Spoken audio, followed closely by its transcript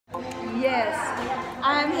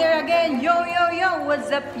I'm here again. Yo, yo, yo.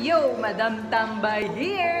 What's up, yo? Madam Tambay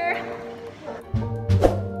here.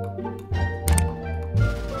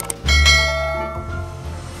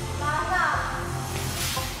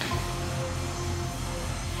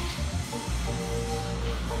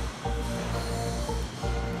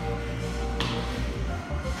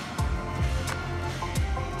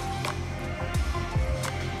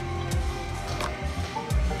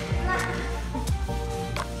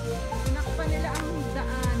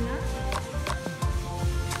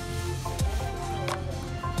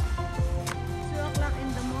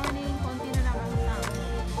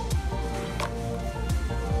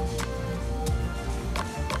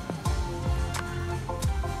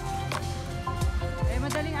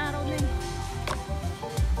 Madaling araw na eh.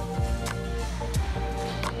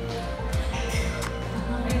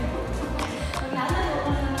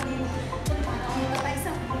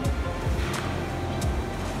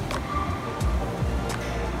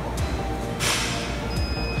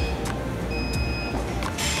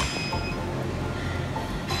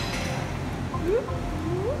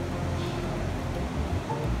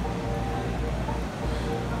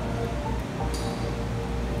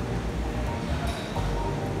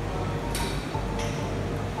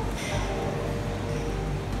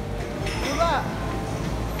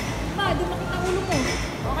 Ma, di makita ulo mo.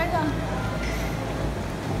 Okay lang.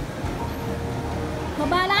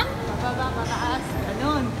 Baba lang? Bababa, pataas.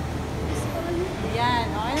 Ganun. Yan,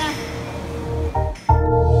 okay na.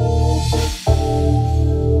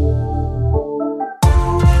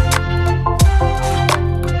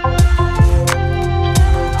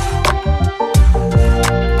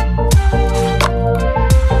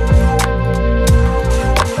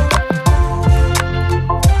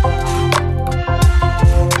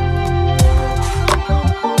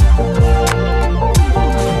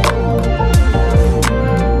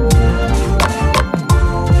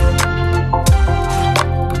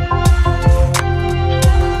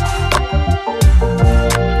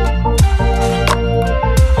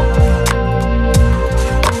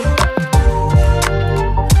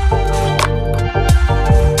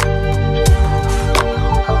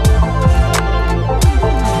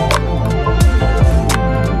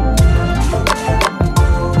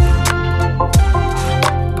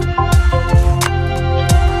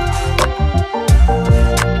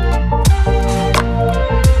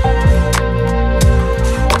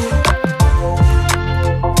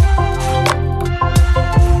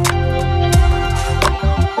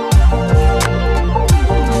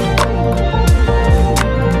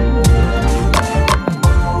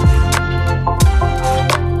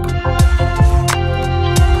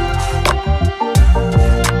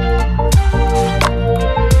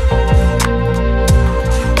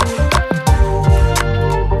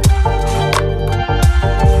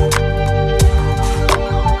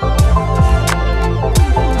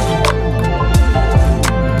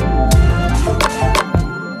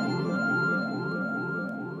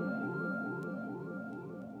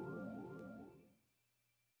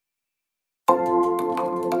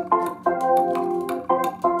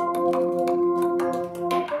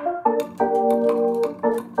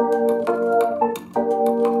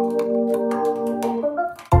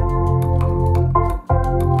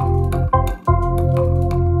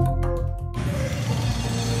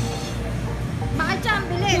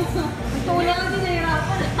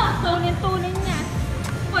 Tunin niya.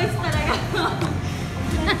 Voice talaga.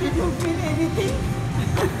 Yung pin-editing.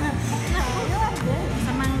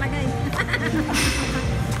 Samang lagay.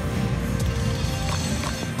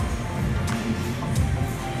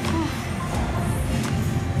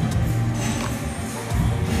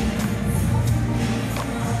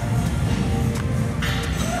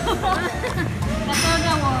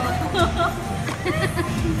 Natoga mo. Oh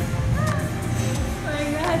my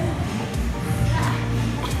God.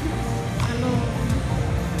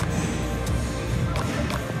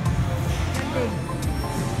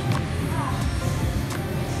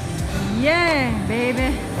 Yeah,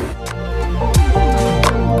 baby.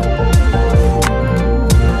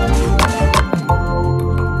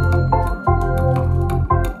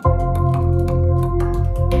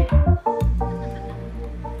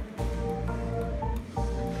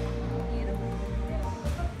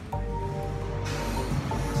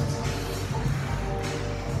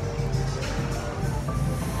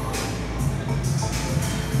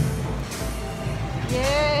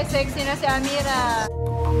 Yeah, sexy na si Amira.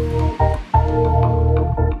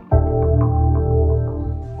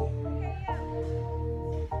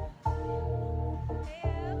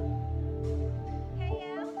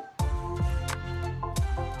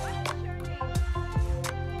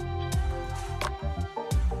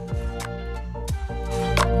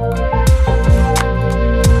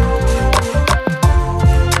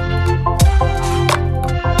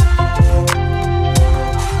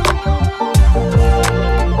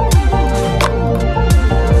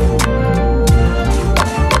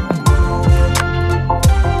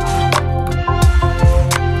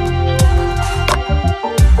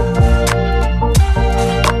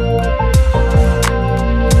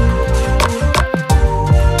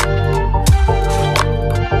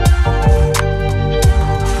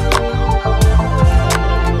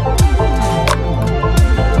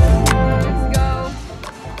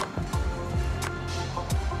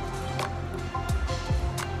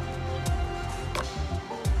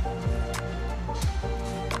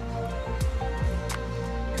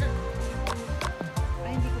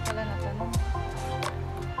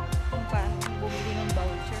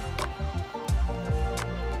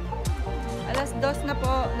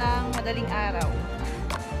 madaling araw.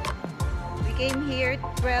 We came here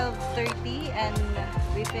 12:30 and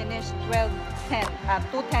we finished 2:10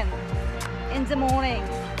 in the morning.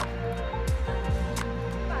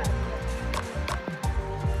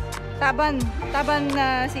 Taban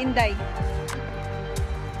si Inday.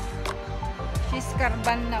 She's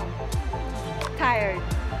karban now. Tired.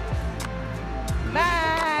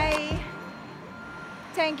 Bye!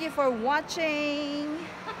 Thank you for watching.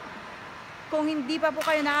 Kung hindi pa po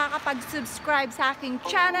kayo nakakapag-subscribe sa aking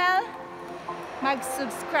channel,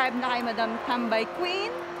 mag-subscribe na kay Madam Tambay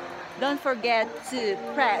Queen. Don't forget to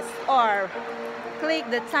press or click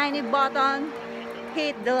the tiny button,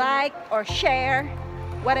 hit the like or share,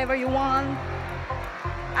 whatever you want.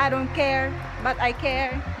 I don't care, but I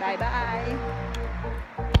care. Bye-bye.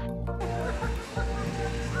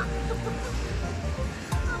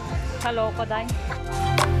 Hello, Koday.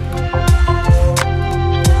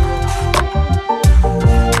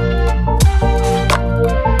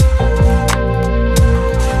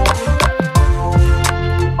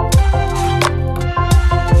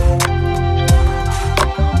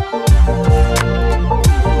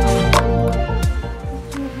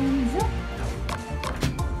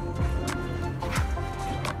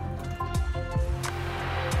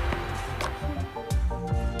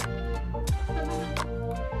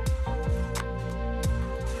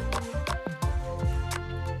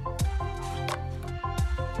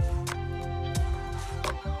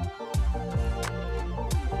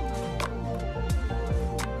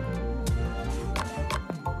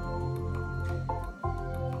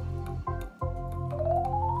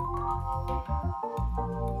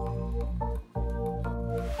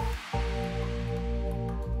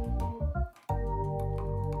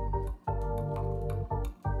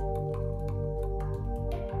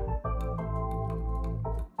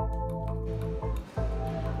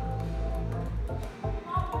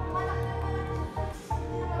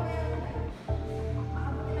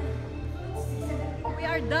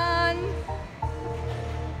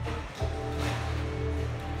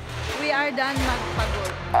 We are done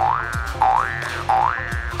magpagod.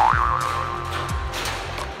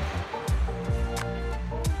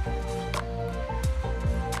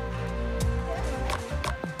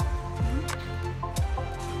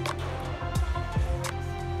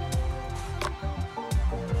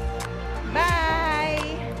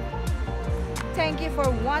 Bye! Thank you for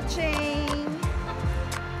watching.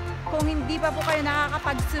 Kung hindi pa po kayo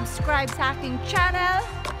nakakapag-subscribe sa aking channel,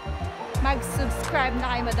 mag-subscribe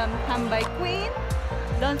na kay Madam Tambay Queen.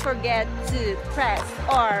 Don't forget to press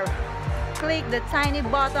or click the tiny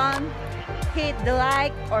button, hit the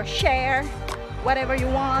like or share, whatever you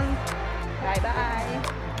want.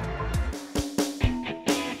 Bye-bye.